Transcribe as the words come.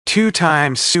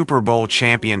Two-time Super Bowl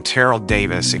champion Terrell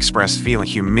Davis expressed feeling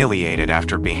humiliated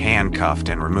after being handcuffed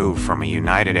and removed from a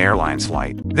United Airlines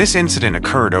flight. This incident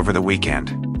occurred over the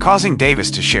weekend, causing Davis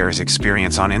to share his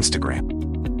experience on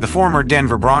Instagram. The former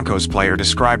Denver Broncos player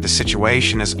described the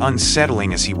situation as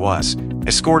unsettling as he was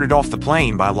escorted off the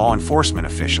plane by law enforcement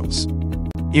officials.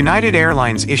 United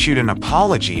Airlines issued an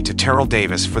apology to Terrell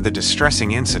Davis for the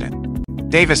distressing incident.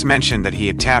 Davis mentioned that he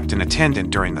had tapped an attendant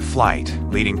during the flight,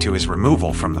 leading to his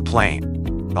removal from the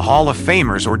plane. The Hall of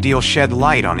Famer's ordeal shed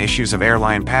light on issues of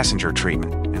airline passenger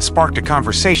treatment and sparked a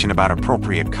conversation about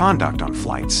appropriate conduct on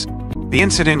flights. The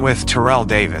incident with Terrell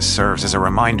Davis serves as a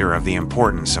reminder of the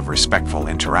importance of respectful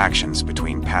interactions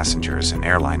between passengers and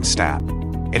airline staff.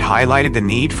 It highlighted the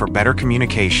need for better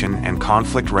communication and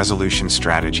conflict resolution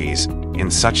strategies in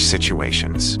such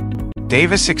situations.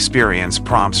 Davis' experience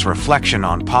prompts reflection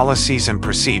on policies and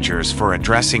procedures for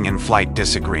addressing in-flight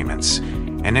disagreements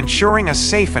and ensuring a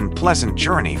safe and pleasant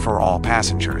journey for all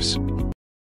passengers.